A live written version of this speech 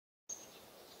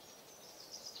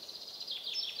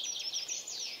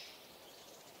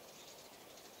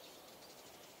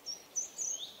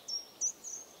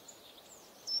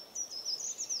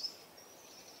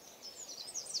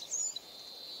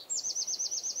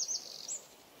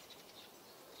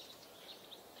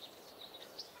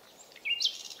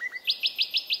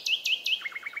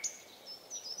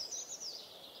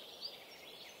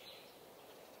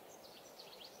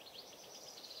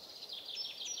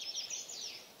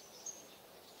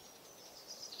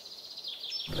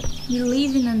We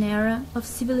live in an era of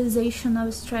civilizational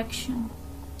extraction,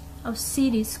 of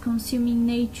cities consuming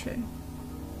nature.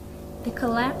 The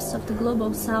collapse of the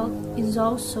Global South is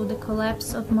also the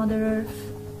collapse of Mother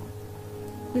Earth.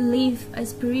 We live a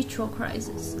spiritual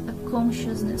crisis, a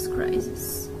consciousness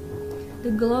crisis.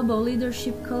 The global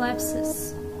leadership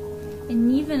collapses,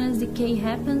 and even as decay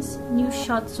happens, new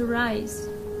shots arise.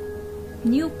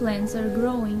 New plants are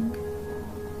growing.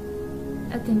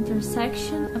 At the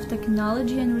intersection of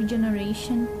technology and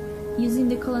regeneration, using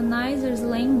the colonizers'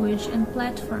 language and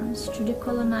platforms to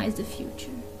decolonize the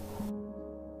future.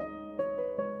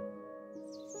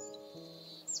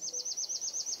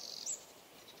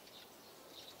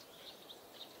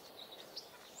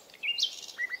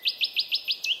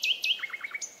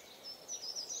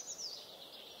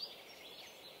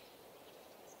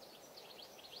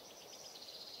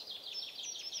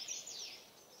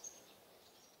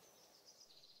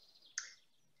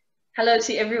 Hello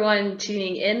to everyone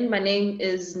tuning in. My name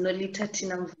is Nolita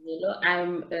Mvunelo.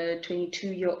 I'm a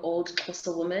 22-year-old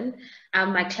Xhosa woman.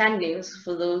 My clan names,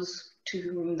 for those to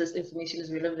whom this information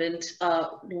is relevant,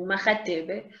 are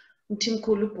Makhatebe,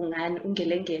 Mtimkulu Pungani,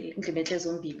 Ungelengele, Nglebetle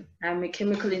Zombili. I'm a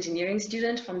chemical engineering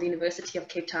student from the University of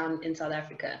Cape Town in South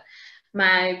Africa.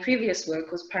 My previous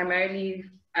work was primarily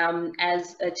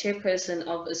as a chairperson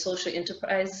of a social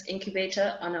enterprise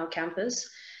incubator on our campus.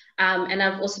 And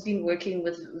I've also been working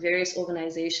with various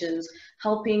organizations,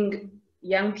 helping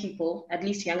young people, at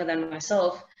least younger than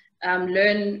myself,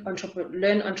 learn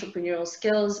entrepreneurial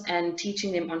skills and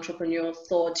teaching them entrepreneurial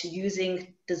thought using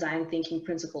design thinking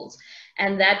principles.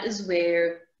 And that is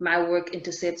where my work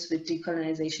intersects with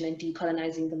decolonization and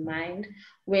decolonizing the mind.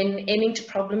 When aiming to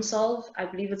problem solve, I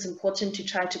believe it's important to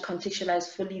try to contextualize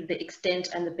fully the extent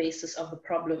and the basis of the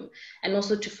problem, and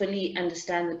also to fully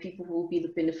understand the people who will be the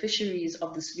beneficiaries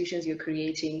of the solutions you're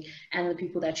creating and the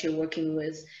people that you're working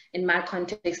with. In my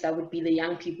context, that would be the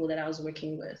young people that I was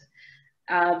working with.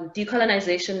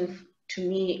 Decolonization to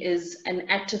me is an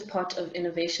active part of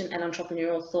innovation and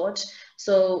entrepreneurial thought.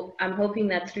 So I'm hoping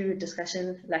that through a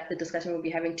discussion like the discussion we'll be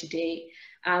having today,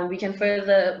 we can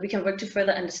work to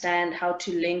further understand how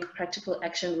to link practical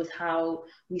action with how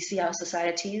we see our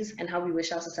societies and how we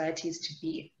wish our societies to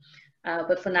be.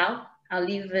 But for now, I'll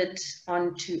leave it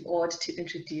on to Aude to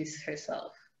introduce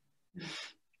herself.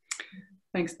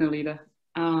 Thanks, Nolita.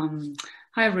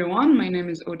 Hi everyone, my name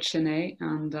is Aude Chesnais,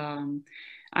 and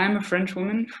I'm a French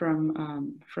woman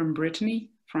from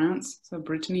Brittany, France. So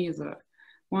Brittany is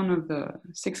one of the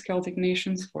 6 Celtic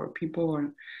nations for people who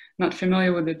are not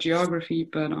familiar with the geography,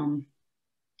 but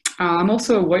I'm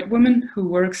also a white woman who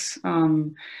works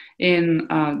in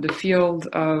the field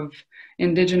of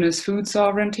indigenous food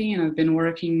sovereignty, and I've been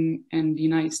working in the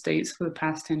United States for the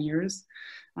past 10 years.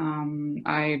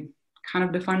 I kind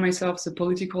of define myself as a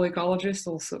political ecologist,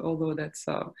 also, although that's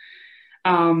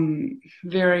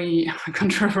very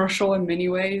controversial in many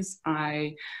ways.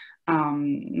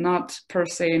 Not per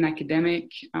se an academic,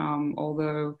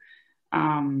 although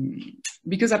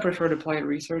because I prefer applied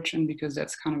research and because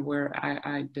that's kind of where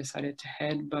I decided to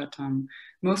head. But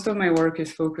most of my work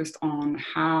is focused on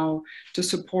how to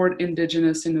support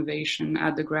indigenous innovation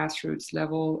at the grassroots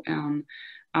level. And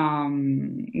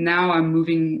now I'm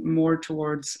moving more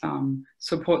towards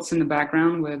supports in the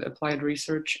background with applied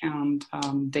research and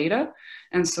data.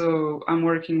 And so I'm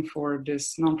working for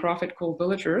this nonprofit called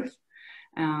Village Earth.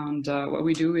 And what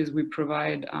we do is we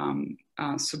provide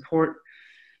support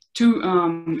to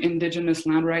indigenous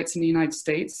land rights in the United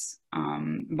States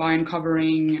by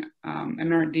uncovering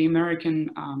the American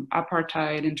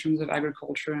apartheid in terms of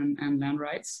agriculture and land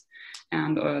rights,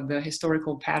 and the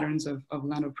historical patterns of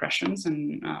land oppressions.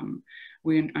 And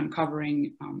we're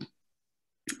uncovering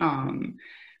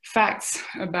facts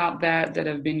about that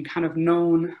have been kind of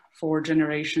known for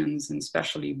generations, and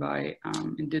especially by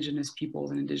indigenous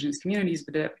peoples and indigenous communities,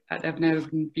 but that have never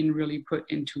been really put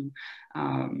into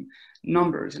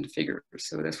numbers and figures.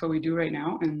 So that's what we do right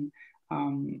now. And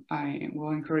I will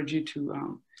encourage you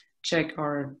to check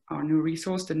our new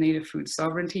resource, the Native Food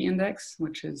Sovereignty Index,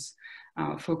 which is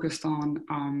focused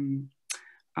on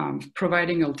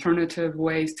providing alternative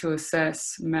ways to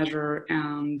assess, measure,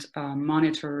 and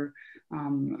monitor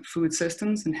food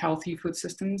systems and healthy food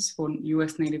systems for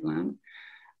US native land.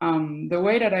 The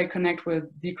way that I connect with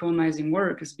decolonizing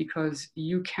work is because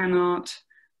you cannot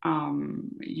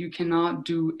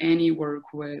do any work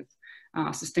with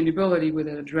sustainability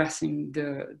without addressing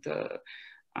the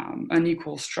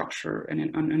unequal structure and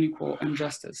an unequal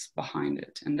injustice behind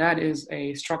it. And that is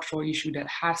a structural issue that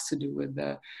has to do with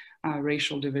the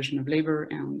racial division of labor,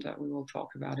 and we will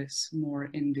talk about this more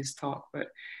in this talk, but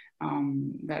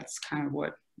that's kind of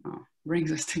what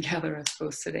brings us together, I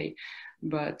suppose, today.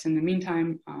 But in the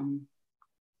meantime,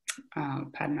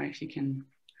 Padma, if you can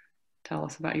tell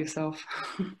us about yourself.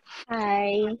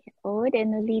 Hi, Aude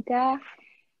and Nolita.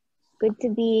 Good to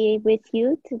be with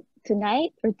you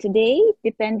tonight or today,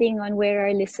 depending on where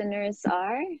our listeners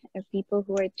are, or people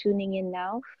who are tuning in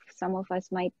now. Some of us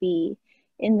might be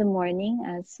in the morning,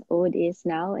 as Aude is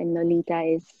now, and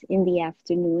Nolita is in the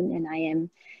afternoon, and I am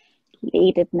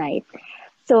late at night.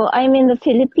 So I'm in the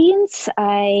Philippines.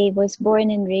 I was born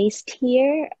and raised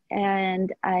here,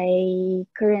 and I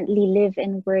currently live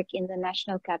and work in the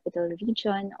National Capital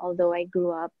Region, although I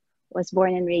was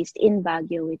born and raised in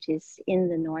Baguio, which is in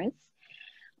the north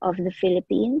of the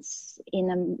Philippines,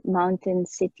 in a mountain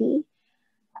city.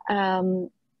 And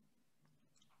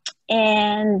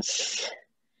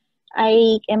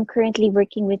I am currently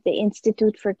working with the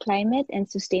Institute for Climate and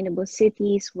Sustainable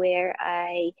Cities, where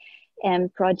I am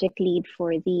project lead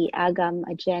for the AGAM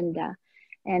agenda.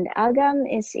 And AGAM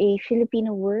is a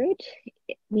Filipino word.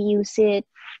 We say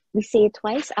it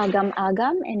twice,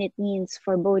 AGAM, and it means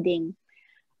foreboding.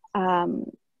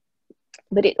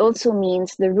 But it also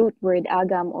means, the root word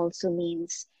agam also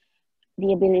means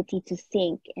the ability to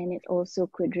think, and it also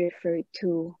could refer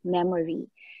to memory.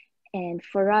 And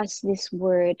for us, this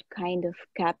word kind of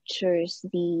captures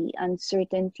the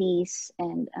uncertainties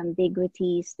and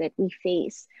ambiguities that we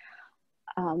face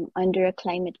under a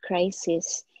climate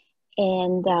crisis.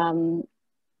 And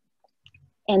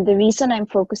the reason I'm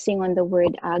focusing on the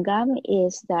word agam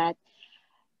is that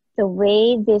the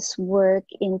way this work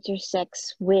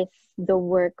intersects with the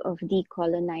work of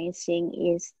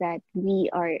decolonizing is that we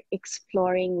are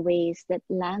exploring ways that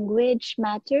language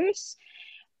matters,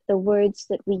 the words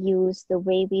that we use, the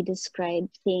way we describe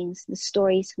things, the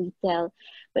stories we tell,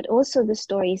 but also the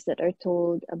stories that are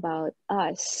told about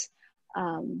us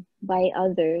by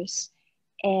others.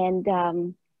 And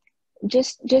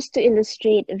just to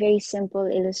illustrate, a very simple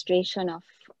illustration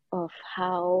of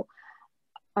how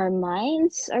our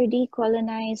minds are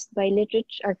decolonized by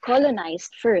literature, are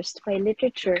colonized first by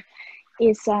literature,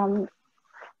 is a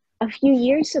few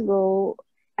years ago,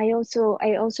 I also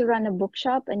run a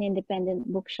bookshop, an independent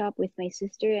bookshop with my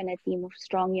sister and a team of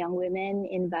strong young women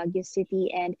in Baguio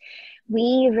City, and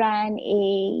we ran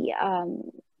a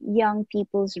young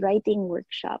people's writing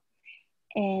workshop,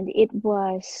 and it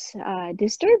was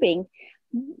disturbing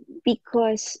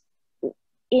because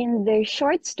in their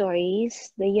short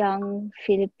stories, the young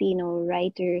Filipino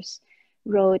writers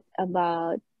wrote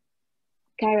about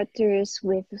characters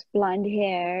with blonde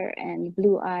hair and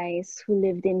blue eyes who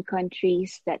lived in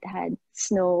countries that had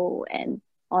snow and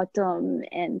autumn,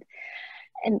 and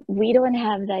we don't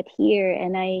have that here.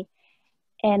 And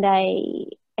I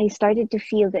started to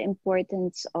feel the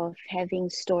importance of having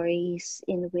stories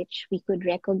in which we could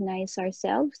recognize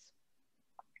ourselves,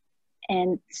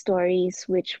 and stories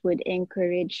which would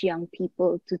encourage young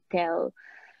people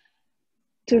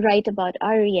to write about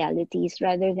our realities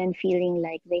rather than feeling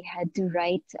like they had to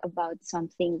write about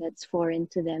something that's foreign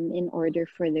to them in order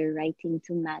for their writing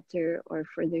to matter or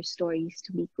for their stories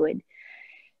to be good.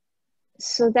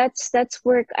 So that's a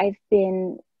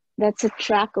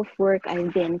track of work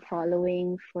I've been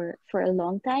following for a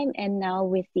long time. And now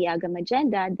with the AGAM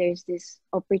agenda, there's this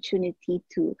opportunity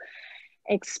to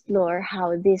explore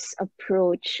how this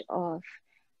approach of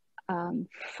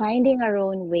finding our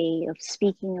own way of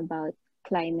speaking about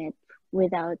climate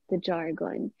without the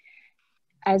jargon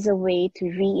as a way to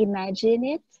reimagine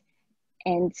it.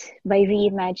 And by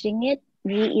reimagining it,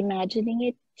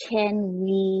 can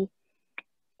we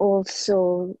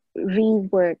also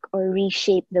rework or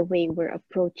reshape the way we're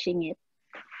approaching it?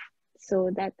 So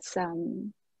that's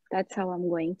how I'm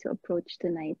going to approach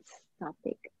tonight's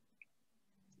topic.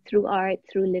 Through art,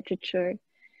 through literature,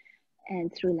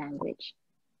 and through language.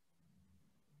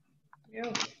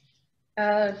 Yeah.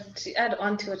 To add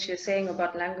on to what you're saying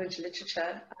about language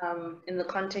literature, in the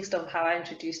context of how I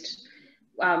introduced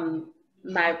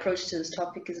my approach to this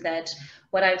topic, is that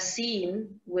what I've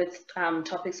seen with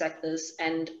topics like this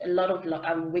and a lot of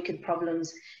wicked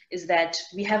problems is that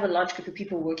we have a large group of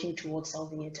people working towards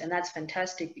solving it, and that's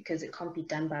fantastic because it can't be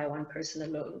done by one person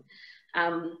alone.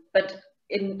 But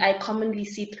I commonly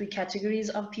see three categories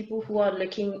of people who are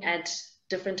looking at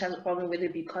different types of problems, whether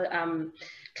it be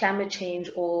climate change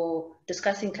or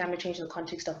discussing climate change in the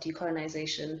context of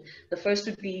decolonization. The first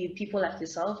would be people like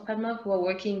yourself, Padma, who are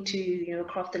working to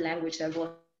craft the language that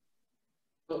will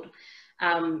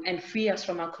and free us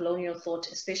from our colonial thought,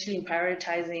 especially in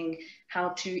prioritizing how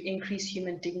to increase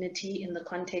human dignity in the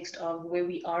context of where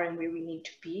we are and where we need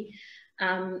to be.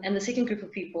 And the second group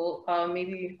of people are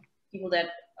maybe people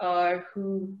that are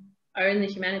who are in the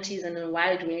humanities and in a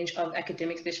wide range of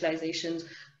academic specializations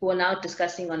who are now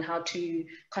discussing on how to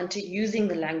using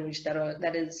the language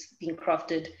that is being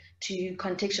crafted to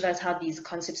contextualize how these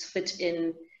concepts fit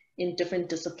in different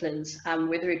disciplines,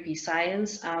 whether it be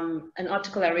science. An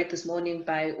article I read this morning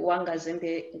by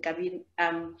Wangazembe Gabile,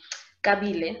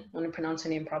 I want to pronounce her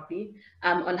name properly,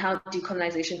 on how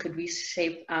decolonization could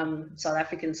reshape South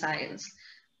African science.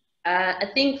 I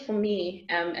think for me,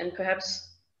 and perhaps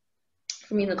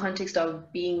for me in the context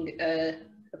of being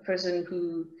a person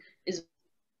who is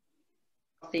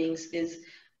things, is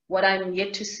what I'm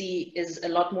yet to see is a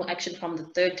lot more action from the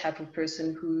third type of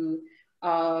person who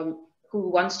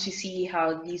wants to see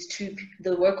how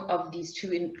the work of these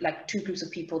two groups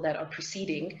of people that are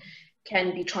proceeding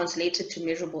can be translated to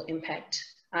measurable impact.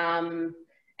 And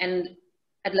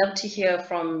I'd love to hear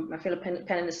from my fellow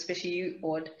panelists, especially you,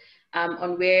 Aude,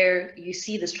 on where you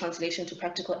see this translation to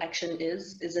practical action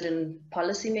is. Is it in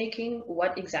policy making?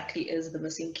 What exactly is the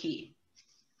missing key?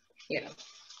 Yeah.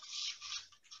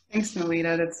 Thanks,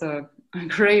 Nolita. That's a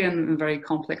great and very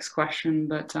complex question.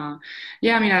 But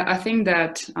yeah, I mean, I think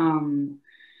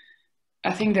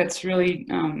that's really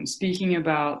speaking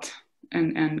about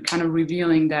and kind of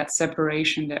revealing that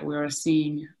separation that we are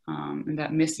seeing and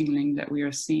that missing link that we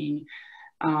are seeing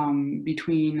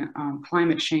between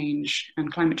climate change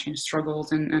and climate change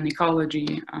struggles and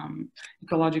ecological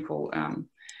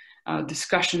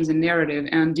discussions and narrative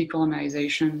and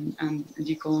decolonization and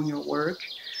decolonial work.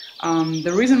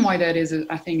 The reason why that is,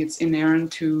 I think it's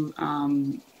inherent to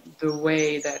the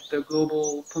way that the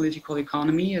global political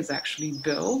economy is actually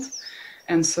built.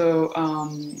 And so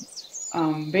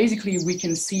basically we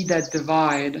can see that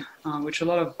divide, which a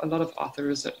lot of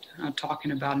authors are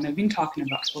talking about and have been talking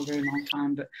about for a very long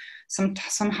time, but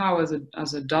somehow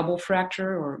as a double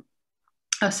fracture or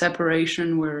a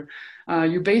separation where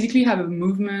you basically have a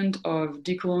movement of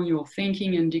decolonial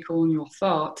thinking and decolonial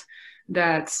thought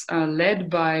that's led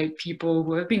by people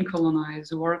who have been colonized,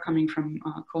 who are coming from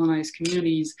colonized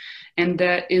communities, and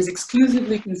that is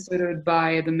exclusively considered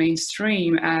by the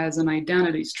mainstream as an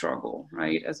identity struggle,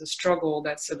 right? As a struggle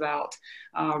that's about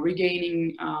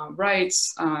regaining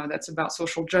rights, that's about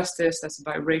social justice, that's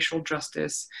about racial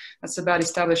justice, that's about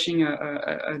establishing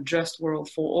a just world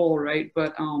for all, right?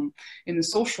 But in the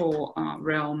social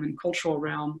realm and cultural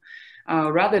realm,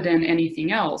 rather than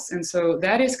anything else. And so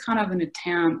that is kind of an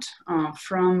attempt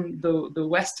from the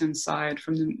Western side,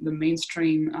 from the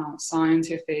mainstream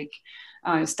scientific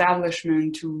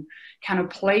establishment to kind of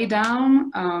play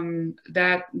down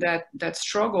that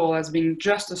struggle as being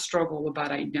just a struggle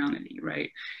about identity, right?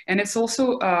 And it's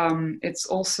also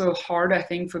hard, I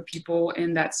think, for people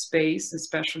in that space,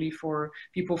 especially for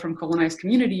people from colonized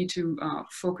community, to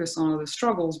focus on other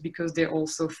struggles because they're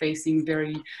also facing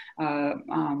very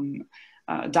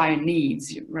dire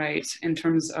needs, right? In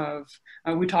terms of,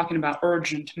 we're talking about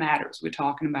urgent matters. We're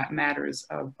talking about matters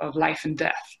of life and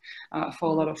death for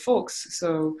a lot of folks.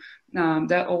 So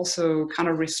that also kind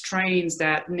of restrains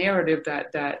that narrative,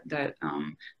 that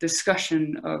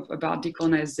discussion about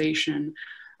decolonization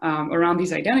around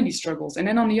these identity struggles. And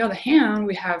then on the other hand,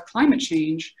 we have climate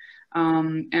change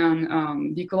and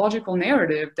the ecological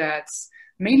narrative that's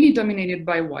mainly dominated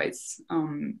by whites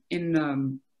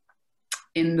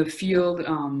in the field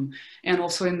and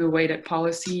also in the way that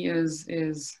policy is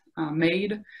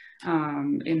made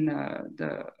in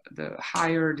the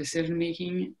higher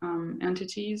decision-making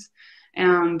entities,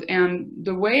 and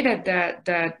the way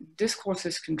that discourse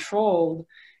is controlled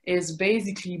is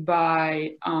basically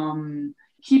by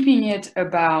keeping it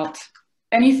about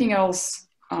anything else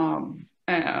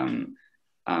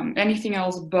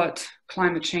but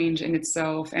climate change in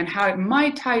itself, and how it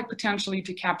might tie potentially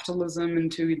to capitalism and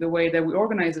to the way that we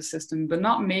organize a system, but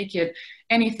not make it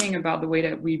anything about the way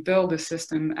that we build a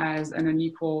system as an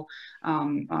unequal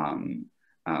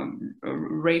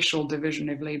racial division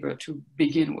of labor to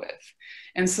begin with.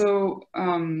 And so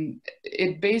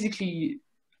it basically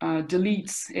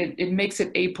it makes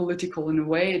it apolitical in a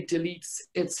way. It deletes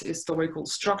its historical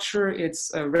structure,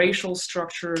 its racial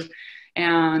structure.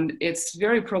 And it's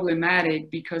very problematic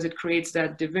because it creates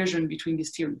that division between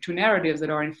these two narratives that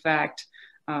are in fact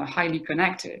highly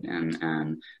connected.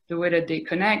 And the way that they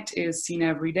connect is seen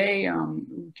every day.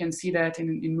 We can see that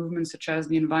in movements such as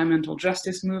the environmental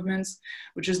justice movements,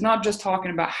 which is not just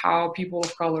talking about how people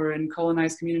of color in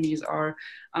colonized communities are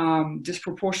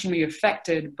disproportionately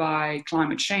affected by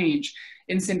climate change.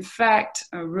 It's in fact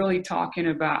really talking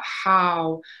about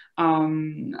how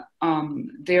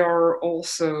they are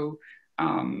also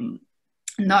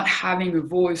not having a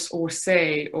voice or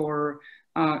say or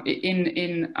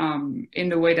in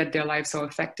the way that their lives are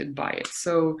affected by it.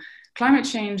 So climate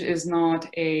change is not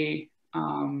a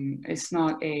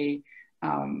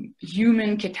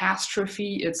human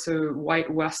catastrophe. It's a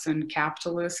white Western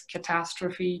capitalist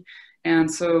catastrophe. And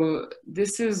so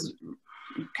this is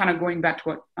kind of going back to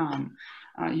what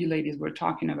you ladies were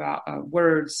talking about,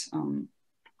 words.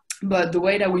 But the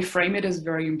way that we frame it is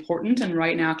very important. And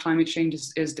right now, climate change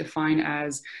is defined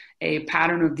as a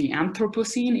pattern of the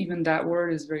Anthropocene. Even that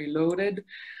word is very loaded.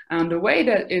 And the way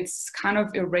that it's kind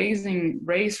of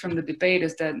erased from the debate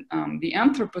is that the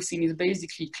Anthropocene is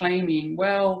basically claiming,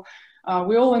 well,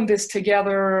 we're all in this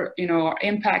together, you know, our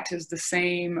impact is the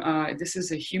same, this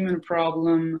is a human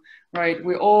problem, right?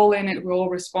 We're all in it, we're all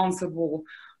responsible.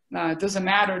 It doesn't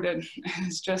matter that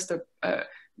it's just a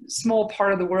small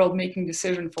part of the world making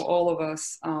decision for all of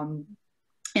us.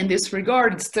 In this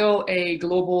regard, it's still a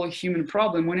global human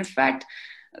problem, when in fact,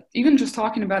 even just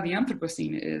talking about the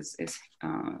Anthropocene is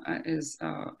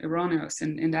erroneous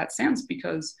in that sense,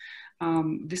 because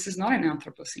this is not an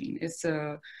Anthropocene. It's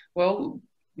well,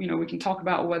 you know, we can talk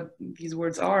about what these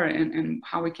words are and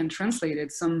how we can translate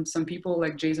it. Some people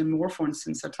like Jason Moore, for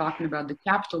instance, are talking about the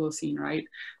Capitalocene, right?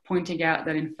 Pointing out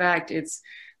that in fact it's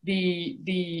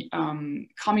the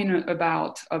coming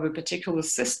about of a particular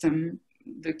system,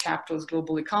 the capitalist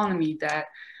global economy, that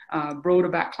brought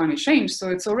about climate change. So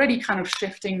it's already kind of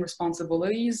shifting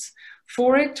responsibilities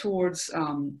for it towards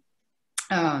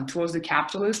the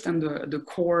capitalist and the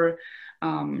core,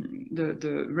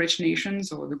 the rich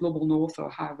nations, or the global north, or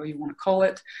however you want to call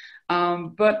it.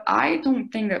 But I don't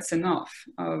think that's enough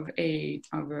of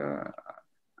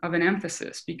an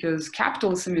emphasis, because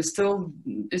capitalism is still,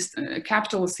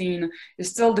 Capitalocene is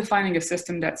still defining a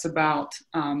system that's about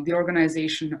the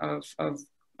organization of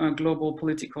global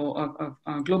political,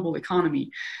 global economy,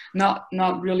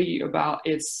 not really about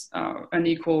its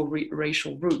unequal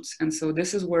racial roots. And so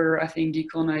this is where I think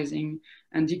decolonizing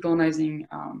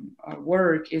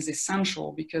work is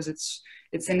essential, because it's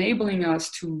enabling us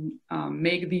to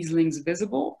make these links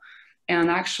visible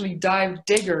and actually dive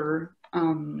deeper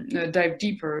than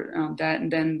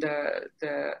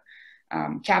the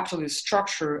capitalist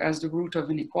structure as the root of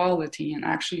inequality, and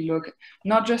actually look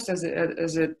not just as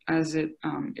it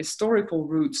historical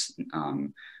roots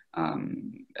in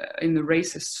the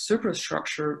racist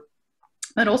superstructure,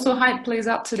 but also how it plays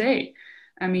out today.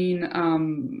 I mean,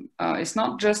 it's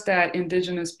not just that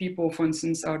indigenous people, for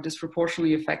instance, are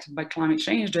disproportionately affected by climate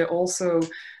change. They're also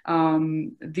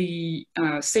the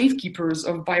safekeepers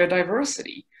of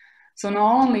biodiversity. So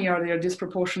not only are they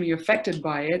disproportionately affected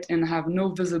by it and have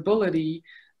no visibility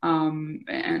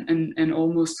and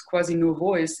almost quasi no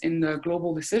voice in the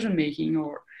global decision making,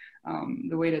 or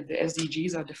the way that the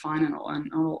SDGs are defined and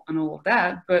all of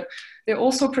that, but they're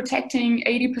also protecting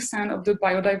 80% of the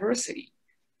biodiversity.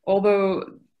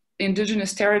 Although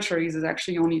indigenous territories is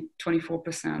actually only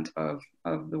 24% of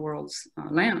the world's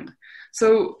land.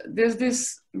 So there's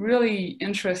this really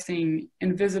interesting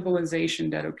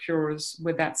invisibilization that occurs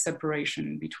with that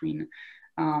separation between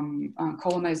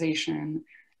colonization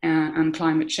and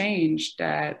climate change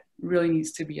that really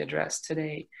needs to be addressed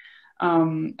today.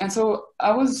 And so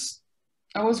I was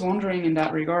wondering in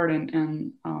that regard,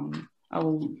 and I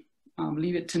will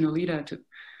leave it to Nolita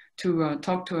to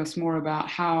talk to us more about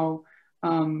how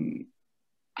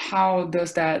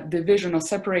does that division or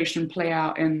separation play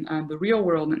out in the real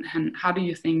world, and how do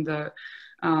you think the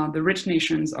rich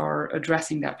nations are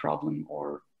addressing that problem,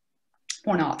 or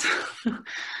not?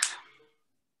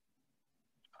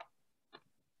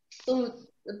 So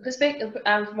the perspective,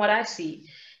 what I see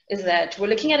is that we're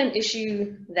looking at an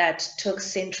issue that took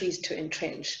centuries to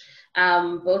entrench.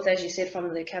 Both, as you said,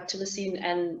 from the Capitalocene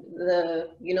and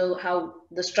how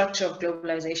the structure of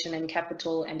globalization and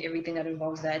capital and everything that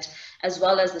involves that, as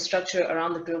well as the structure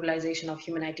around the globalization of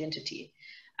human identity.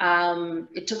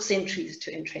 It took centuries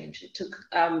to entrench. It took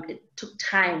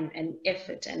time and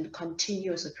effort and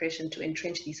continuous oppression to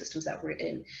entrench these systems that we're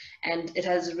in. And it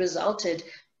has resulted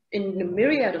in a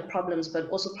myriad of problems, but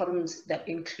also problems that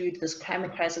include this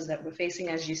climate crisis that we're facing,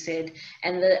 as you said,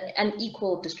 and the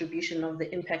unequal distribution of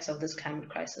the impacts of this climate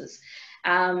crisis.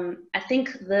 I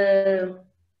think we're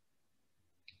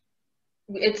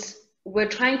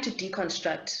trying to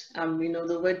deconstruct,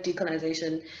 the word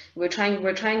decolonization. We're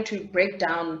trying to break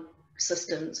down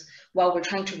systems while we're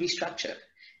trying to restructure.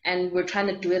 And we're trying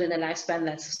to do it in a lifespan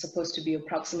that's supposed to be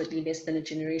approximately less than a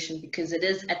generation, because it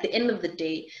is, at the end of the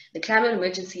day, the climate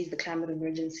emergency is the climate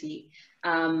emergency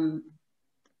in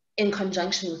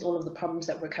conjunction with all of the problems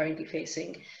that we're currently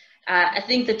facing. I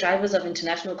think the drivers of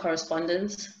international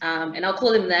correspondence, and I'll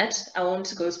call them that, I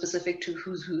won't go specific to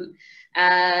who's who,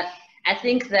 I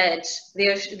think that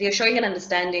they're showing an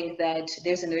understanding that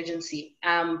there's an urgency,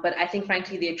 but I think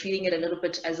frankly they're treating it a little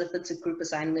bit as if it's a group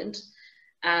assignment.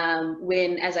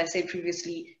 When, as I said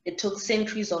previously, it took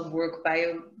centuries of work by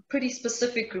a pretty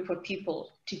specific group of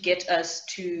people to get us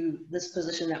to this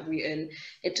position that we're in.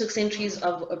 It took centuries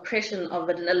of oppression of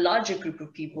a larger group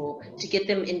of people to get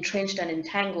them entrenched and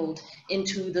entangled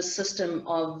into the system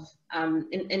of,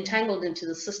 entangled into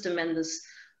the system and this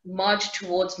march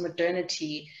towards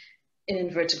modernity, in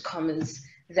inverted commas,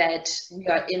 that we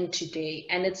are in today.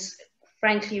 And it's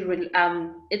frankly,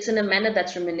 it's in a manner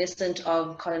that's reminiscent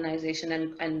of colonization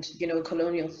and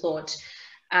colonial thought.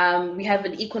 We have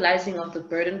an equalizing of the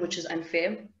burden, which is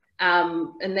unfair.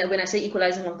 And then when I say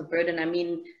equalizing of the burden, I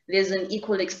mean there's an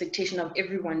equal expectation of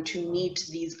everyone to meet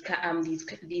these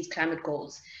climate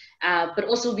goals. But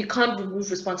also we can't remove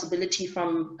responsibility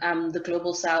from the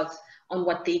global South on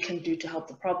what they can do to help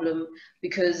the problem,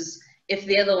 because if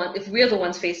we're the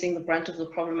ones facing the brunt of the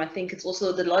problem, I think it's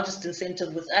also the largest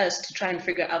incentive with us to try and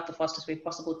figure out the fastest way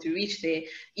possible to reach there,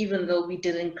 even though we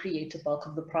didn't create the bulk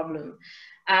of the problem.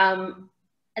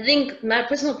 I think, my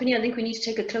personal opinion, I think we need to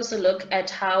take a closer look at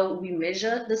how we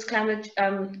measure this climate.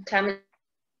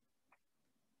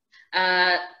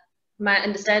 My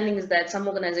understanding is that some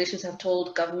organizations have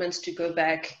told governments to go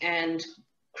back and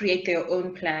create their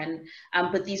own plan,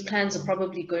 but these plans are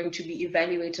probably going to be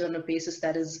evaluated on a basis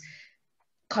that is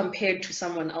compared to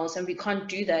someone else, and we can't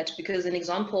do that because an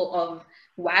example of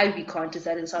why we can't is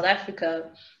that in South Africa,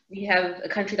 we have a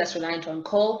country that's reliant on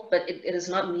coal, but it is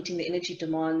not meeting the energy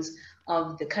demands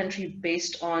of the country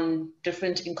based on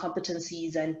different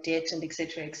incompetencies and debt and et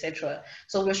cetera, et cetera.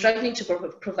 So we're struggling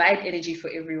to provide energy for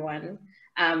everyone.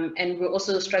 And we're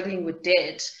also struggling with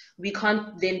debt. We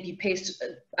can't then be placed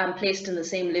in the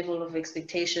same level of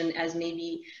expectation as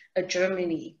maybe a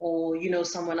Germany or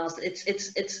someone else.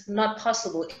 It's not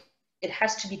possible. It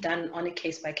has to be done on a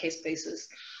case-by-case basis.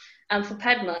 For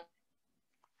Padma,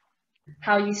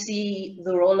 how you see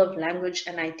the role of language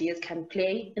and ideas can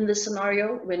play in this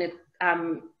scenario when it,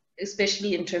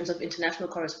 especially in terms of international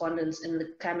correspondence in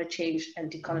the climate change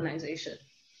and decolonization.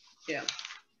 Yeah.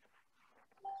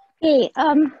 Hey,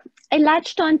 I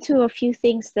latched on to a few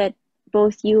things that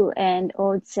both you and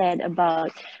Aude said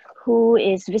about who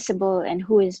is visible and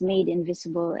who is made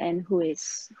invisible and who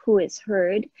is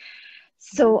heard.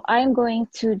 So I'm going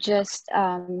to just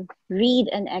read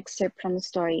an excerpt from the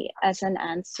story as an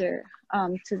answer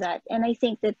to that. And I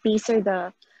think that these are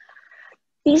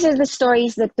the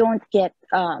stories that don't get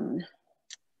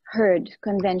heard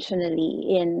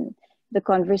conventionally in the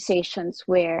conversations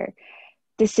where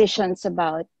decisions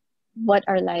about what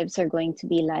our lives are going to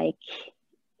be like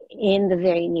in the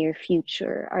very near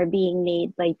future are being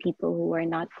made by people who are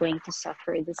not going to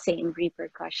suffer the same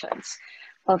repercussions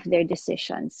of their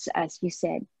decisions, as you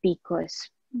said, because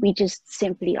we just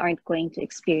simply aren't going to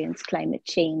experience climate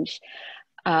change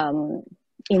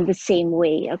in the same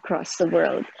way across the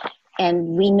world.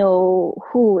 And we know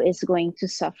who is going to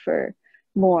suffer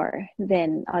more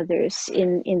than others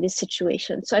in this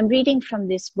situation. So I'm reading from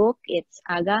this book. It's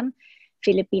Agam,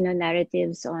 Filipino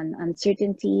Narratives on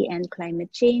Uncertainty and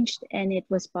Climate Change, and it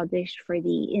was published for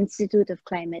the Institute of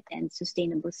Climate and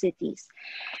Sustainable Cities.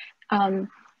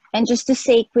 And just to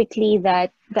say quickly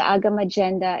that the Agam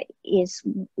agenda is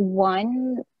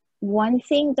one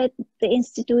thing that the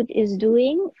Institute is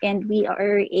doing, and we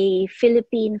are a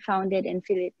Philippine-founded and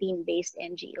Philippine-based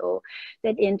NGO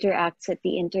that interacts at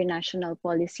the international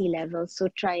policy level. So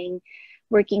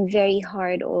working very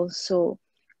hard also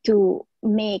to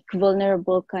make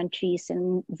vulnerable countries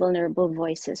and vulnerable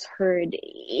voices heard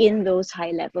in those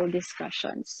high-level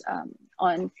discussions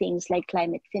on things like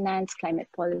climate finance, climate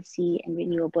policy, and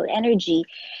renewable energy.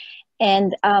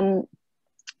 And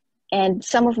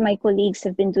some of my colleagues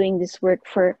have been doing this work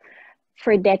for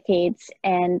decades.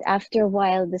 And after a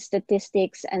while, the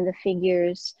statistics and the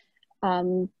figures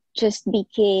just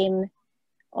became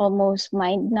almost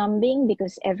mind-numbing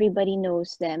because everybody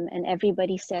knows them and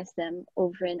everybody says them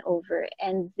over and over.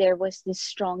 And there was this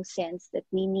strong sense that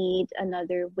we need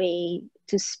another way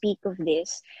to speak of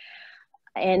this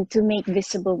and to make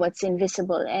visible what's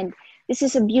invisible. And this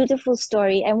is a beautiful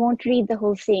story. I won't read the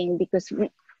whole thing because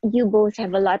you both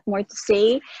have a lot more to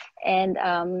say, and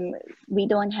we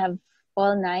don't have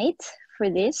all night for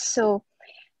this. So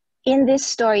in this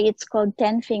story, it's called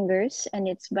 10 Fingers, and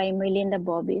it's by Merlinda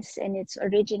Bobis, and it's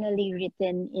originally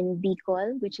written in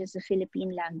Bicol, which is a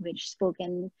Philippine language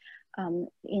spoken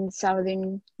in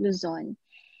southern Luzon.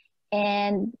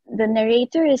 And the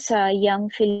narrator is a young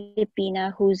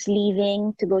Filipina who's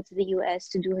leaving to go to the US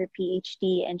to do her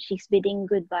PhD, and she's bidding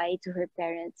goodbye to her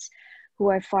parents,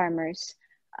 who are farmers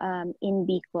in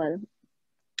Bicol.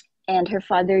 And her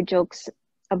father jokes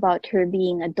about her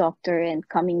being a doctor and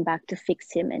coming back to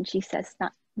fix him. And she says,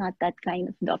 not that kind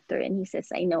of doctor. And he says,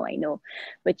 I know,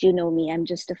 but you know me, I'm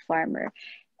just a farmer.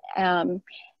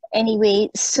 Anyway,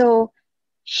 so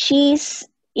she's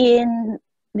in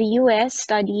the US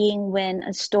studying when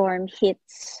a storm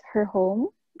hits her home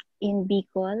in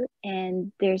Bicol,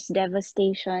 and there's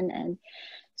devastation and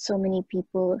so many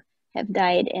people have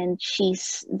died. And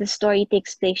the story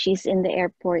takes place, she's in the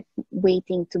airport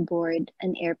waiting to board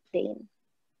an airplane.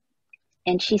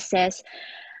 And she says,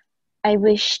 I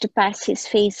wish to pass his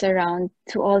face around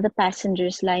to all the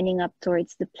passengers lining up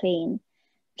towards the plane.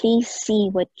 Please see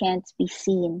what can't be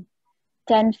seen.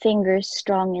 10 fingers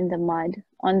strong in the mud,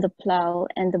 on the plow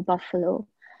and the buffalo,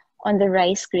 on the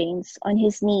rice grains, on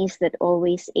his knees that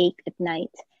always ache at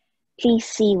night. Please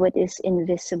see what is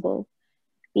invisible.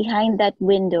 Behind that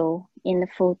window in the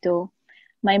photo,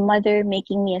 my mother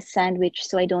making me a sandwich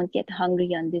so I don't get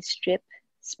hungry on this trip.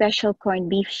 Special corned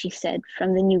beef, she said,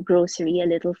 from the new grocery a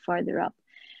little farther up.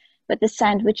 But the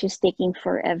sandwich is taking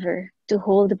forever to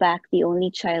hold back the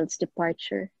only child's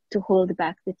departure, to hold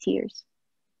back the tears.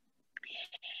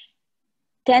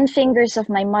 10 fingers of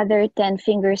my mother, 10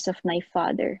 fingers of my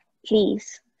father.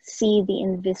 Please see the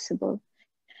invisible.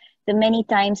 The many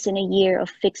times in a year of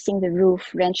fixing the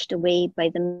roof wrenched away by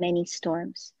the many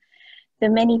storms. The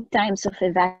many times of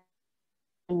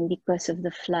evacuating because of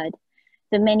the flood.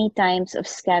 The many times of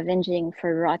scavenging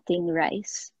for rotting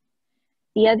rice.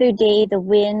 The other day, the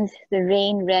wind, the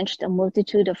rain wrenched a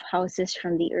multitude of houses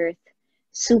from the earth.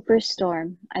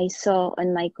 Superstorm I saw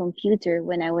on my computer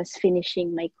when I was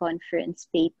finishing my conference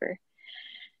paper.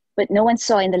 But no one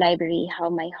saw in the library how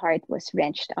my heart was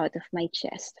wrenched out of my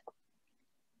chest.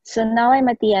 So now I'm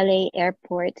at the LA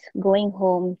airport, going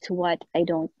home to what I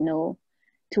don't know,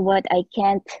 to what I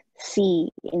can't see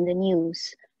in the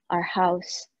news, our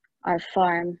house, our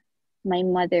farm, my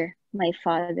mother, my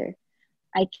father.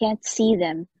 I can't see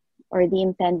them or the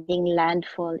impending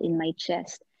landfall in my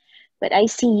chest. But I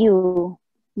see you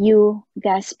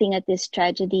gasping at this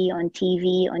tragedy on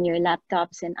TV, on your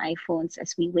laptops and iPhones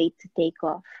as we wait to take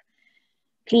off.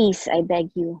 Please, I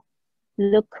beg you,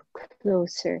 look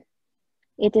closer.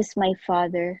 It is my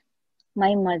father,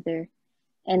 my mother,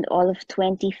 and all of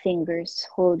 20 fingers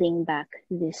holding back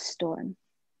this storm.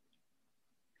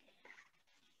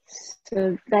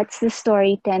 So that's the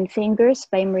story 10 Fingers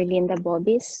by Merlinda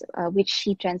Bobis, which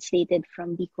she translated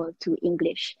from Bicol to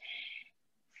English.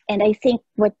 And I think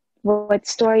what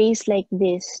stories like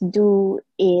this do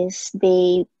is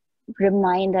they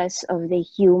remind us of the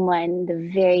human, the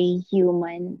very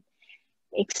human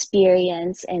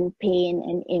experience and pain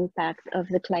and impact of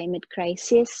the climate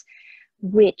crisis,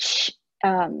 which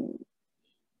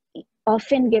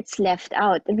often gets left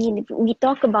out. I mean, we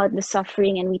talk about the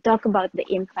suffering and we talk about the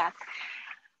impact,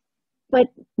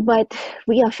 but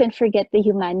we often forget the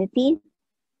humanity.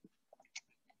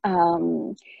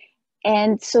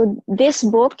 And so this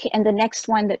book and the next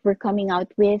one that we're coming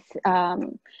out with,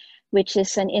 which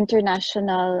is an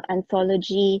international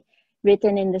anthology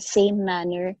written in the same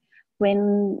manner,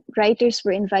 when writers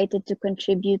were invited to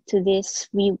contribute to this,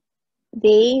 we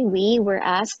were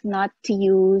asked not to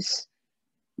use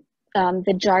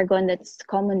the jargon that's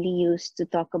commonly used to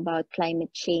talk about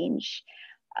climate change,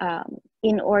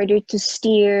 in order to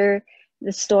steer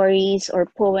the stories or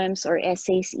poems or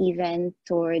essays even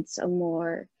towards a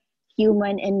more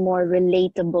human and more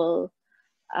relatable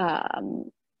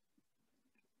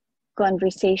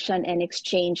conversation and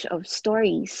exchange of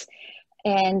stories.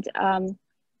 And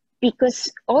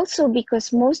because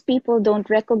most people don't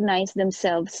recognize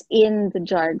themselves in the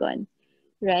jargon,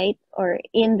 right? Or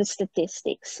in the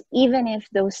statistics, even if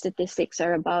those statistics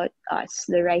are about us,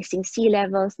 the rising sea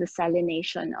levels, the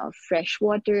salination of fresh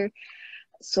water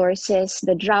sources,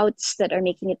 the droughts that are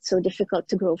making it so difficult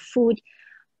to grow food,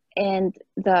 and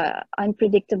the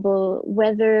unpredictable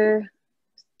weather,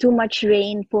 too much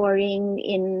rain pouring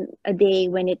in a day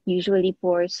when it usually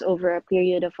pours over a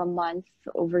period of a month,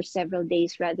 over several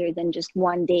days, rather than just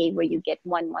one day where you get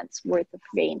 1 month's worth of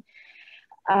rain.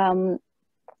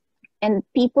 And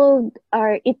people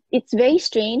it's very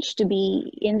strange to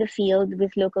be in the field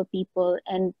with local people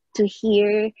and to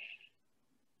hear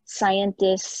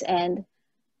scientists and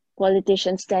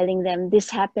politicians telling them this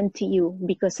happened to you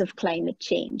because of climate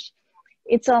change.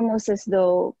 It's almost as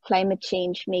though climate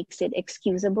change makes it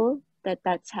excusable that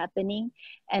that's happening.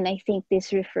 And I think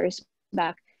this refers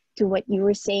back to what you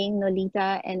were saying,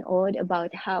 Nolita and Aude,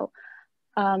 about how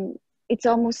it's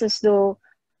almost as though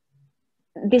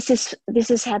this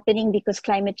is happening because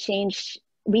climate change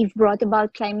we've brought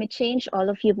about climate change. All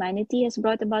of humanity has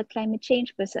brought about climate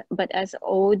change, but as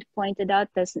Aude pointed out,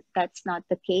 that's not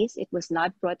the case. It was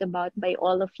not brought about by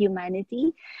all of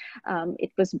humanity.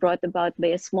 It was brought about by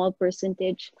a small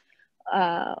percentage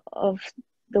of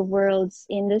the world's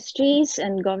industries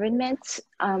and governments.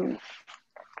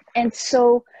 And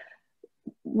so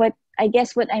what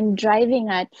I'm driving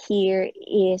at here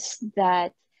is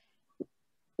that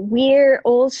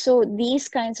these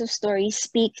kinds of stories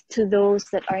speak to those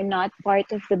that are not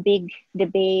part of the big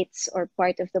debates or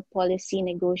part of the policy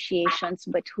negotiations,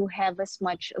 but who have as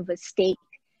much of a stake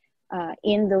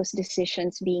in those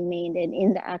decisions being made and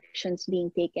in the actions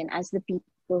being taken as the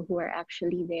people who are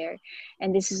actually there.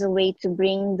 And this is a way to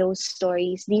bring those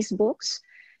stories. These books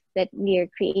that we are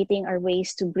creating are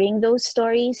ways to bring those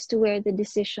stories to where the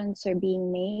decisions are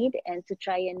being made and to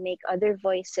try and make other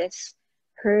voices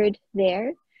heard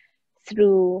there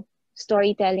through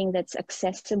storytelling that's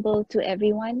accessible to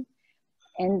everyone,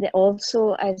 and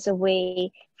also as a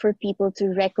way for people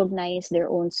to recognize their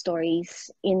own stories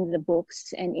in the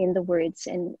books and in the words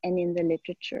and in the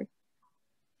literature.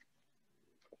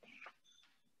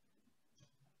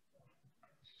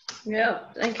 Yeah,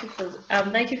 thank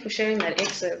you for sharing that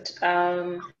excerpt.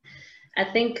 I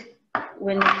think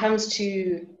when it comes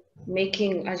to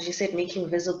making, as you said, making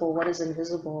visible what is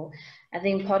invisible, I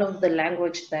think part of the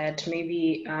language that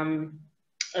maybe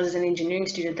as an engineering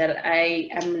student that I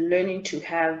am learning to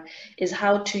have is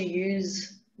how to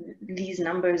use these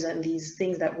numbers and these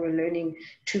things that we're learning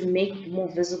to make more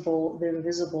visible the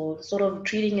invisible, sort of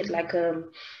treating it like a,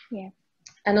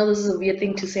 I know this is a weird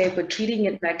thing to say, but treating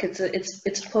it like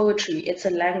it's poetry, it's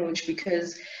a language,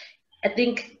 because I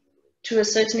think to a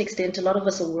certain extent, a lot of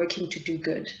us are working to do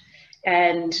good,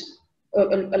 and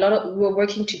we're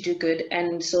working to do good,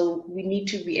 and so we need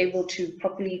to be able to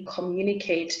properly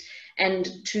communicate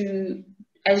and to,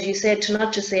 as you said, to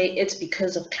not just say it's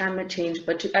because of climate change,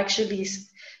 but to actually,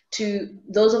 to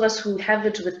those of us who have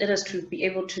it within us to be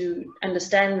able to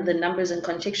understand the numbers and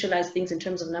contextualize things in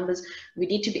terms of numbers, we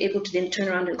need to be able to then turn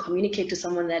around and communicate to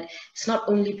someone that it's not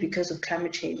only because of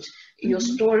climate change. Your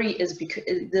story is because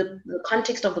the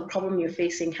context of the problem you're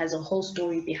facing has a whole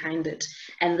story behind it,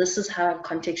 and this is how I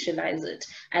contextualize it.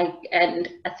 And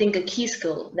I think a key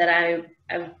skill that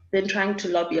I've been trying to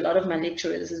lobby a lot of my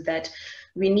lecturers is that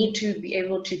we need to be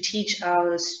able to teach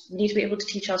our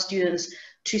students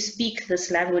to speak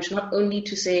this language, not only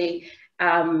to say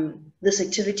this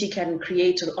activity can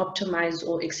create or optimize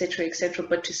or etc.,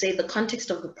 but to say the context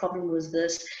of the problem was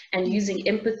this, and using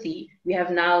empathy, we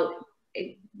have now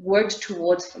worked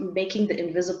towards making the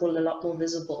invisible a lot more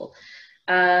visible.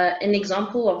 An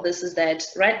example of this is that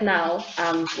right now,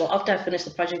 well, after I finish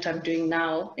the project I'm doing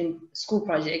now in school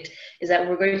project, is that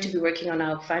we're going to be working on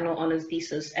our final honors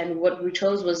thesis, and what we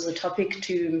chose was the topic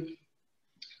to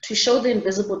show the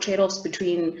invisible trade-offs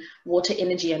between water,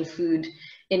 energy, and food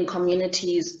in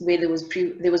communities where there was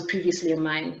previously a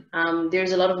mine.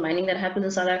 There's a lot of mining that happened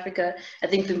in South Africa. I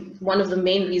think one of the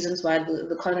main reasons why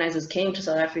the colonizers came to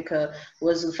South Africa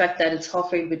was the fact that it's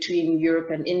halfway between Europe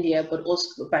and India, but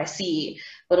also by sea,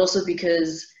 but also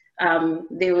because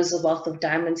there was a wealth of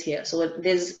diamonds here. So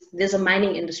there's a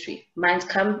mining industry. Mines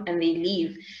come and they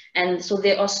leave. And so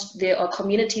there are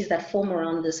communities that form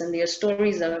around this, and there are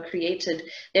stories that are created.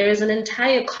 There is an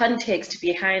entire context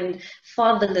behind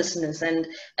fatherlessness and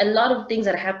a lot of things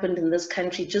that happened in this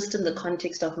country just in the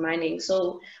context of mining.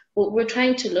 So what we're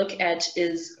trying to look at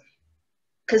is,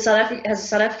 because South Africa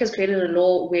has created a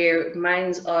law where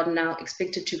mines are now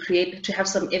expected to have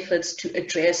some efforts to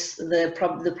address the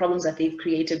problems that they've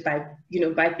created by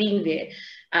being there.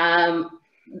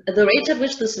 The rate at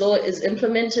which this law is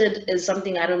implemented is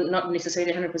something I'm not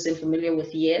necessarily 100% familiar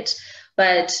with yet,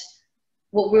 but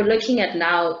what we're looking at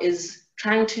now is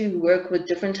trying to work with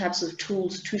different types of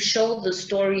tools to show the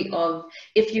story of,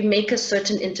 if you make a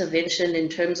certain intervention in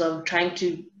terms of trying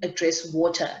to address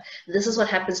water, this is what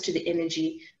happens to the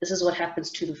energy, this is what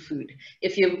happens to the food.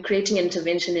 If you're creating an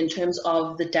intervention in terms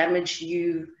of the damage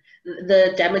you've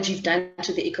done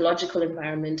to the ecological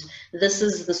environment, this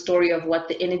is the story of what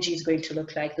the energy is going to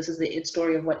look like, this is the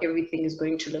story of what everything is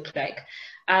going to look like.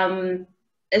 And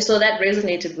so that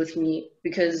resonated with me,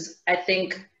 because I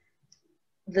think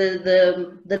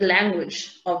the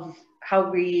language of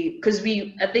how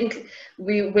I think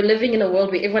we're living in a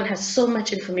world where everyone has so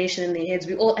much information in their heads.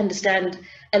 We all understand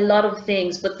a lot of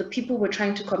things, but the people we're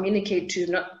trying to communicate to,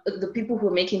 not the people who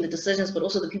are making the decisions, but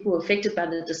also the people who are affected by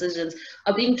the decisions,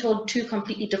 are being told two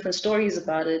completely different stories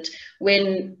about it.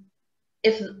 When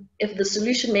if the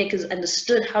solution makers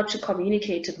understood how to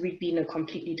communicate it, we'd be in a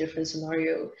completely different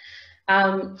scenario.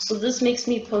 So this makes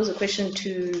me pose a question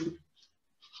to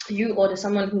you, or to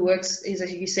someone who works, is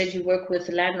you said you work with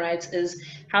land rights, is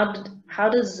how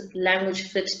does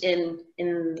language fit in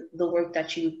the work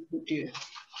that you do?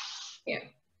 Yeah.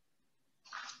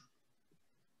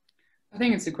 I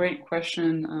think it's a great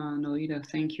question, Nolita.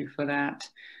 Thank you for that.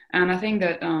 And I think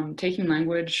that taking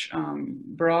language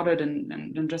broader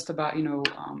than just about,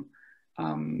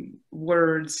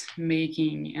 words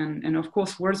making, and of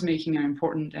course words making are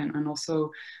important, and also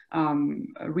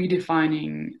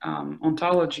redefining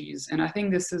ontologies. And I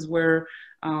think this is where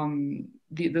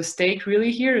the stake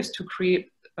really here is to create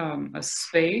a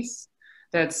space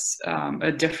that's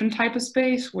a different type of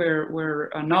space where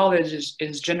knowledge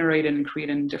is generated and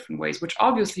created in different ways, which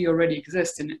obviously already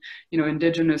exists in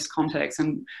indigenous context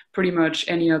and pretty much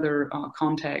any other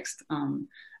context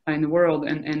in the world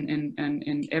and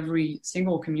in every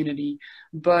single community,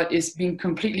 but is being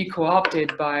completely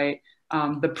co-opted by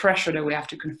the pressure that we have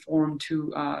to conform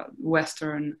to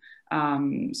Western,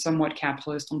 somewhat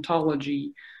capitalist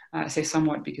ontology. I say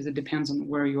somewhat because it depends on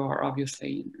where you are,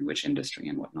 obviously, in which industry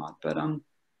and whatnot,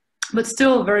 but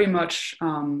still very much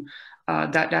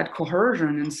that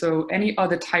coercion. And so any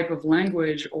other type of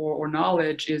language or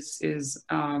knowledge is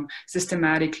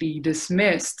systematically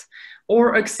dismissed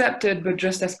or accepted, but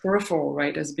just as peripheral,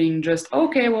 right? As being just,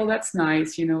 okay, well, that's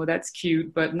nice, that's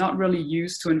cute, but not really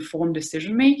used to inform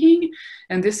decision-making.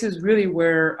 And this is really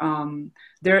where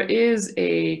there is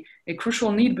a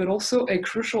crucial need, but also a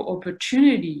crucial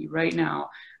opportunity right now.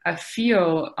 I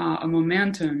feel a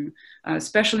momentum,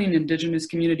 especially in indigenous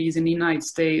communities in the United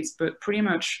States, but pretty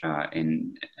much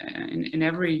in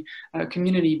every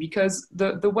community, because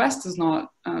the West is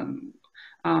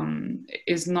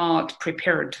not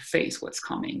prepared to face what's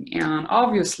coming. And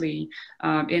obviously,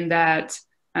 in that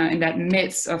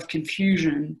midst of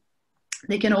confusion,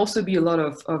 there can also be a lot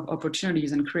of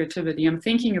opportunities and creativity. I'm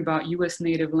thinking about U.S.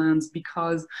 native lands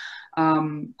because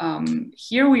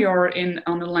here we are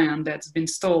on a land that's been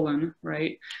stolen,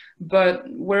 right? But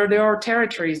where there are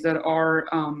territories that are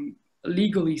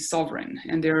legally sovereign,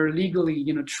 and there are legally,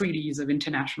 treaties of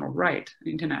international right,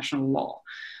 international law.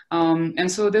 And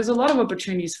so there's a lot of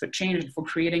opportunities for change and for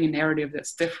creating a narrative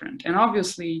that's different. And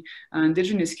obviously,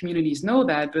 indigenous communities know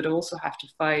that, but also have to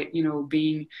fight,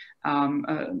 being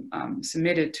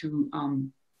submitted to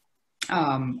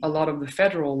a lot of the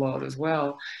federal laws as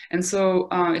well. And so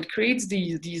it creates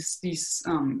these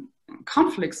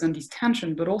conflicts and these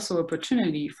tension, but also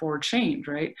opportunity for change,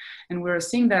 right? And we're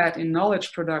seeing that in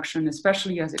knowledge production,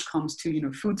 especially as it comes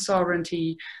to, food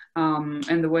sovereignty,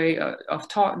 and the way of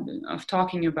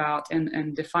talking about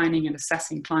and defining and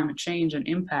assessing climate change and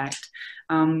impact.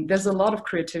 There's a lot of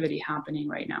creativity happening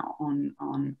right now on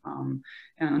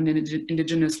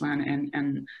indigenous land,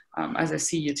 and as I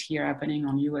see it here happening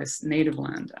on U.S. native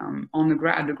land,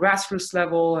 at the grassroots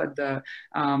level.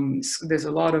 There's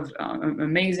a lot of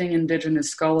amazing indigenous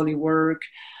scholarly work.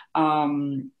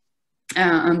 And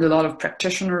a lot of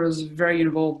practitioners very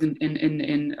involved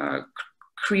in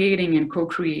creating and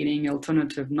co-creating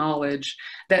alternative knowledge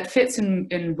that fits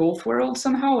in both worlds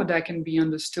somehow, that can be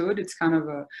understood. It's kind of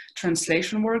a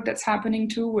translation work that's happening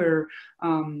too, where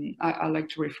I like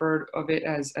to refer of it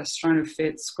as trying to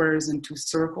fit squares into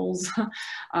circles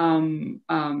when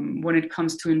it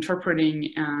comes to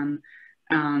interpreting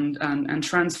and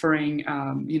transferring,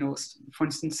 for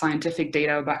instance, scientific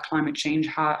data about climate change.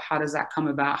 How does that come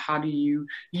about? How do you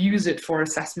use it for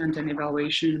assessment and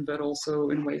evaluation, but also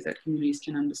in ways that communities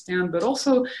can understand? But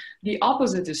also the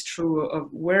opposite is true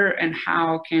of where and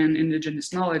how can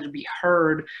indigenous knowledge be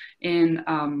heard in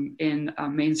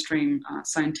mainstream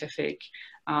scientific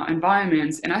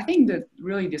environments. And I think that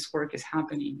really this work is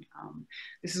happening.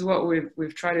 This is what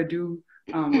we've tried to do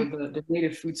with the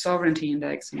Native Food Sovereignty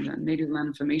Index and the Native Land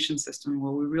Information System,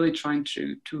 where we're really trying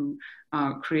to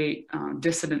create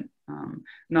dissident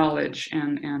knowledge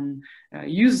and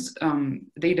use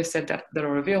data set that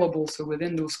are available. So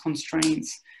within those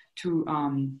constraints, to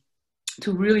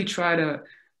really try to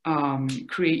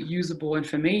create usable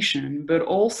information, but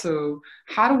also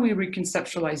how do we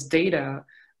reconceptualize data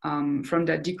from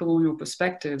that decolonial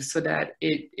perspective, so that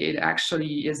it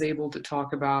actually is able to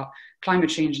talk about climate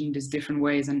change in these different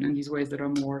ways, and these ways that are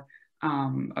more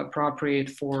appropriate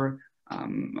for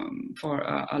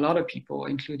a lot of people,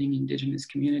 including indigenous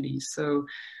communities. So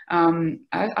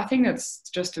I think that's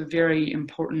just a very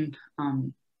important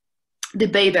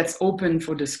debate that's open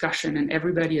for discussion, and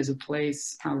everybody has a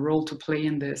role to play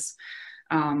in this.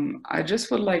 I just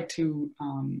would like to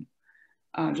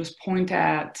just point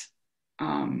at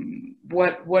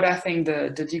what I think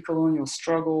the decolonial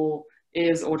struggle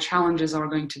is, or challenges are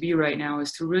going to be right now,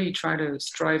 is to really try to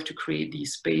strive to create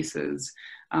these spaces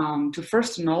to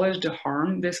first acknowledge the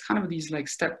harm. There's kind of these like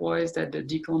stepwise that the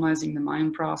decolonizing the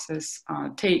mind process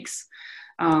takes.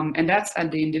 And that's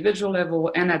at the individual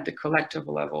level and at the collective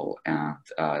level.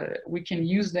 We can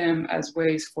use them as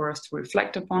ways for us to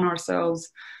reflect upon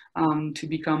ourselves, to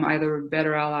become either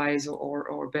better allies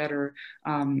or better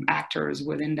actors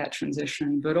within that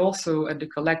transition, but also at the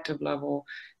collective level.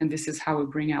 And this is how we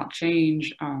bring out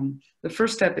change. The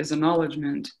first step is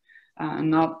acknowledgement,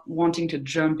 not wanting to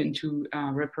jump into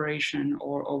reparation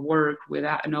or work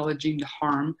without acknowledging the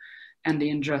harm and the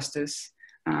injustice.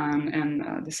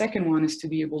 The second one is to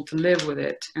be able to live with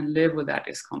it and live with that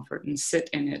discomfort and sit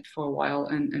in it for a while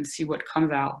and see what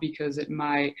comes out, because it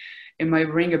might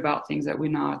bring about things that we're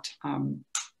not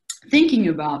thinking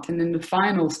about. And then the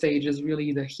final stage is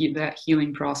really that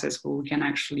healing process where we can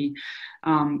actually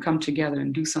come together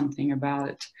and do something about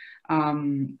it.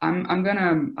 I'm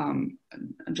gonna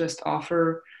just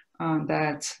offer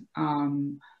that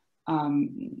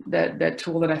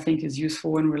tool that I think is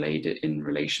useful in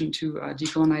relation to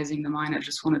decolonizing the mind. I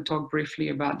just want to talk briefly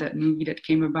about that movie that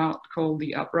came about called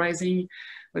The Uprising,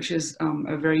 which is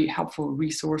a very helpful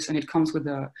resource, and it comes with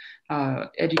a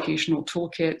educational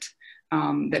toolkit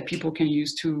that people can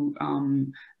use to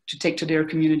take to their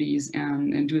communities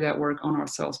and do that work on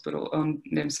ourselves, but on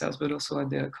themselves, but also at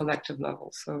the collective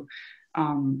level. So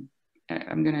I'm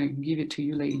going to give it to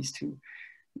you ladies to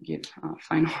give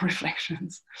final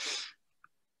reflections.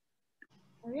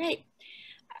 All right.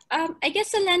 I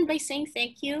guess I'll end by saying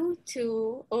thank you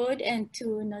to Aude and to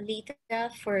Nolita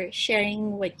for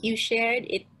sharing what you shared.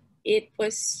 It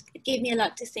gave me a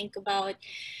lot to think about,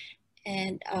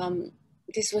 and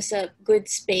this was a good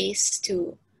space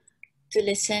to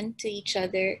listen to each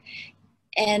other.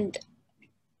 And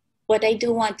what I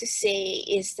do want to say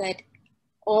is that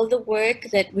all the work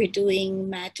that we're doing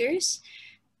matters.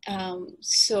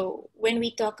 So when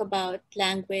we talk about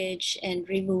language and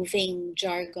removing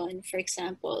jargon, for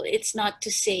example, it's not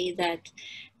to say that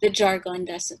the jargon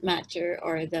doesn't matter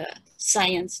or the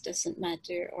science doesn't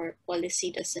matter or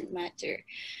policy doesn't matter.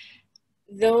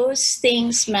 Those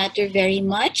things matter very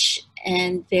much,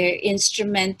 and they're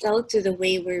instrumental to the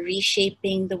way we're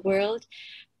reshaping the world.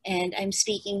 And I'm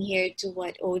speaking here to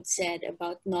what Aude said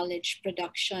about knowledge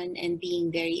production and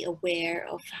being very aware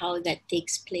of how that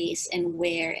takes place and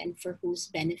where and for whose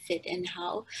benefit and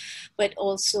how, but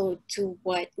also to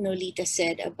what Nolita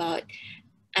said about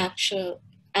actual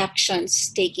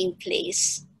actions taking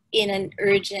place in an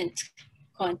urgent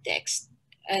context,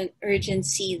 an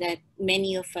urgency that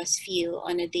many of us feel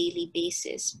on a daily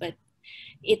basis, but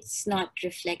it's not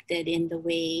reflected in the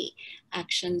way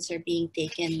actions are being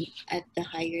taken at the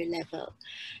higher level.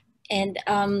 And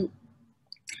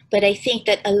but I think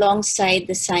that alongside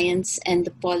the science and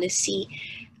the policy,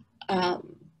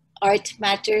 art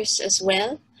matters as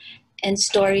well, and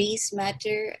stories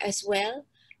matter as well,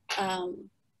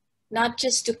 not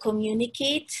just to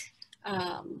communicate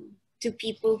to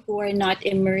people who are not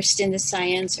immersed in the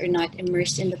science or not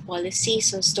immersed in the policy.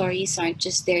 So stories aren't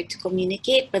just there to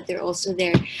communicate, but they're also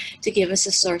there to give us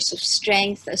a source of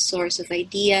strength, a source of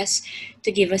ideas,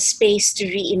 to give us space to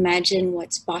reimagine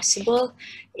what's possible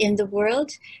in the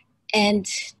world. And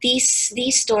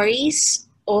these stories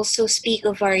also speak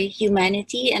of our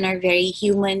humanity and our very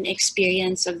human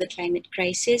experience of the climate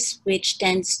crisis, which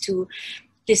tends to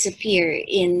disappear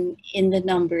in the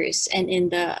numbers and in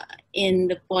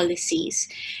the policies.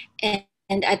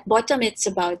 And at bottom, it's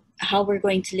about how we're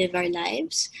going to live our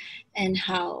lives and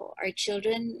how our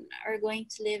children are going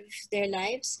to live their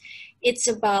lives. It's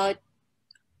about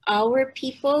our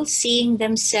people seeing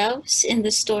themselves in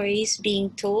the stories being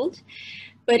told,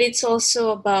 but it's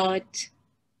also about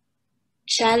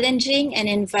challenging and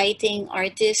inviting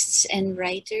artists and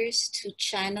writers to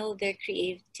channel their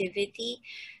creativity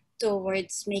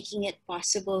towards making it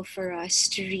possible for us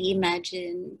to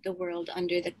reimagine the world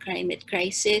under the climate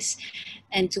crisis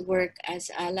and to work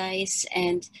as allies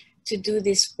and to do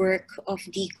this work of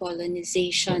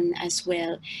decolonization as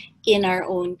well in our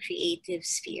own creative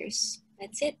spheres.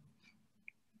 That's it.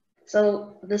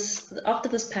 So after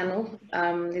this panel,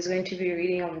 there's going to be a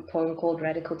reading of a poem called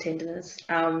Radical Tenderness.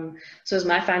 So as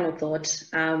my final thought,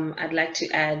 I'd like to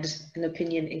add an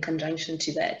opinion in conjunction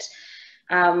to that.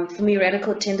 For me,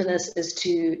 radical tenderness is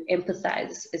to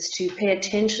empathize. It's to pay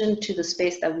attention to the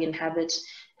space that we inhabit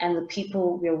and the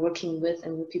people we are working with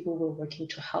and the people we're working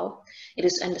to help. It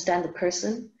is to understand the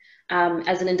person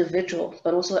as an individual,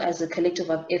 but also as a collective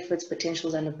of efforts,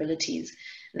 potentials, and abilities.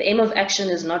 The aim of action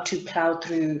is not to plow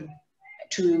through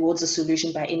towards a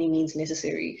solution by any means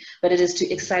necessary, but it is to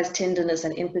exercise tenderness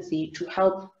and empathy to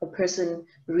help a person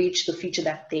reach the future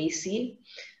that they see.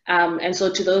 And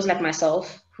so to those like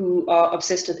myself who are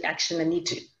obsessed with action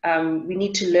and we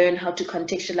need to learn how to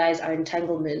contextualize our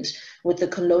entanglement with the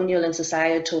colonial and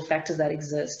societal factors that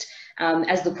exist.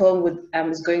 As the poem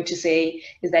is going to say,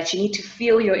 is that you need to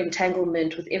feel your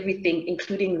entanglement with everything,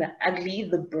 including the ugly,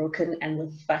 the broken, and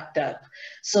the fucked up.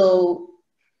 So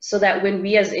that when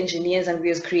we as engineers and we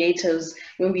as creatives,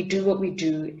 when we do what we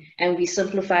do and we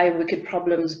simplify wicked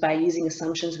problems by using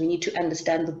assumptions, we need to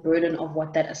understand the burden of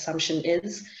what that assumption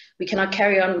is. We cannot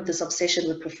carry on with this obsession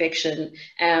with perfection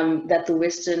that the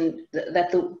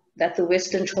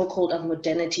Western chokehold of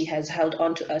modernity has held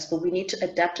on to us, but we need to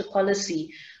adapt a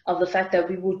policy of the fact that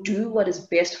we will do what is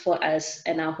best for us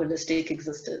and our holistic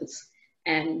existence.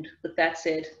 And with that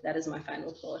said, that is my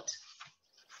final thought.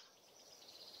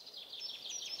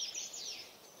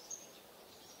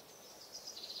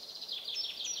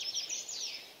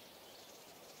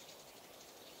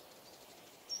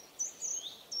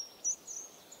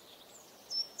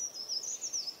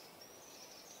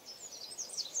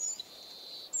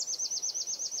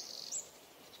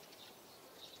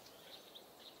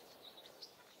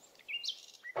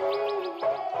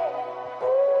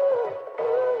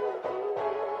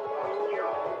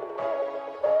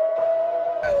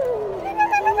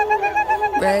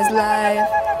 Perez life.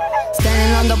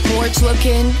 Standing on the porch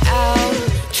looking out,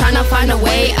 trying to find a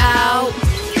way out.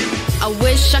 I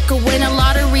wish I could win a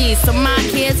lottery so my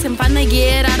kids can finally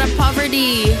get out of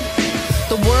poverty.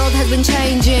 The world has been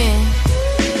changing,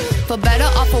 for better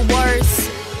or for worse.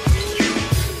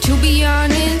 To be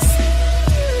honest,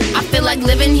 I feel like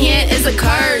living here is a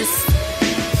curse.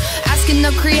 Asking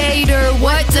the creator,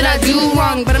 what did I do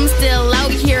wrong? But I'm still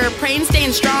out here praying,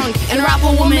 staying strong, and rap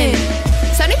a woman,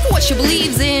 standing for what she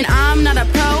believes in. I'm not a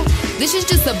pro, this is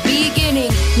just a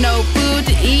beginning. No food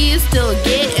to eat, still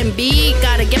getting beat.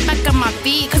 Gotta get back on my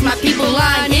feet, cause my people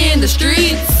lying in the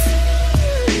streets.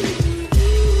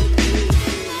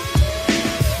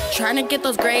 Trying to get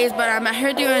those grades, but I'm out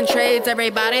here doing trades.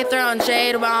 Everybody throwing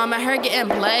shade while I'm out here getting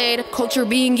played. Culture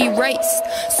being erased,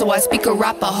 so I speak a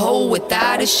rap a hoe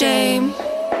without a shame.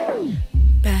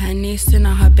 Bahani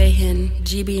sinahabehin,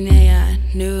 jibinea,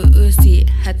 nu usi,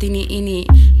 hatini ini,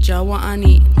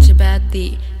 jawaani,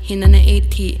 chibati, hinana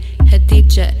eti,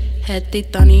 hetiche,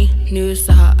 hetitani, nu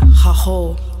saha,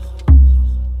 haho.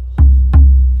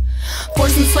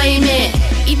 Forced enslavement,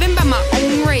 even by my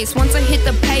own race. Once I hit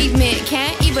the pavement,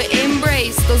 can't even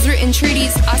embrace. Those written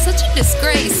treaties are such a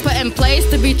disgrace, put in place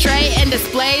to betray and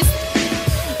displace.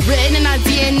 Written in our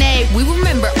DNA, we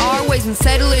remember our ways when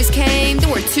settlers came. They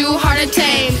were too hard to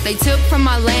tame. They took from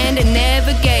our land and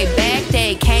never gave back.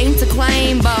 They came to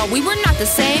claim, but we were not the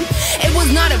same. It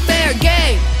was not a fair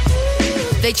game.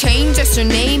 They changed us your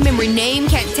name and rename.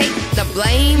 Can't take the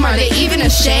blame. Are they even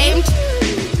ashamed?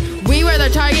 We were their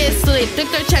targets, so they took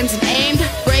their chance and aimed,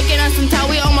 breaking us until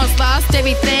we almost lost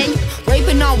everything.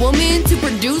 Raping all women to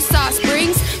produce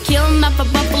offsprings, killing off a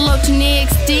buffalo to near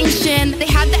extinction. They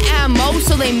had the ammo,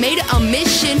 so they made it a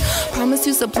mission. Promised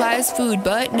to supply us food,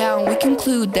 but now we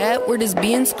conclude that we're just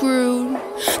being screwed.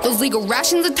 Those legal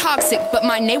rations are toxic, but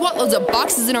my neighbor loads of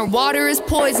boxes and her water is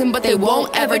poison, but they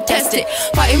won't ever test it.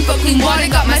 Fighting for clean water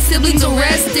got my siblings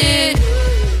arrested.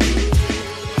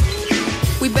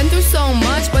 We've been through so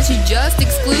much, but you just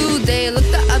exclude. They look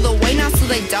the other way now so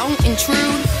they don't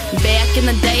intrude. Back in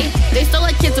the day, they stole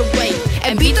our kids away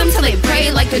and beat them till they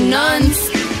prayed like the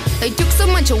nuns. They took so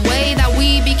much away that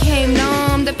we became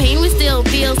numb. The pain we still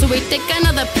feel, so we take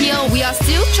another pill. We are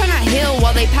still trying to heal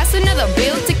while they pass another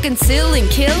bill to conceal and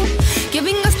kill,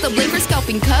 giving us the blame for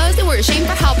scalping cause they were ashamed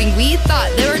for helping. We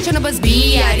thought they were trying to bust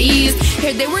be at ease.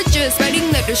 Here they were just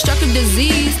spreading their destructive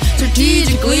disease,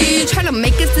 strategically trying to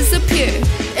make us disappear.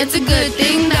 It's a good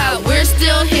thing that we're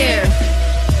still here.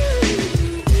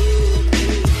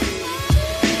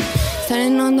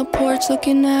 Standing on the porch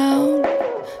looking out,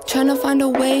 trying to find a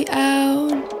way out,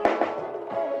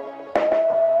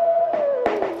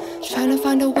 trying to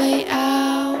find a way out.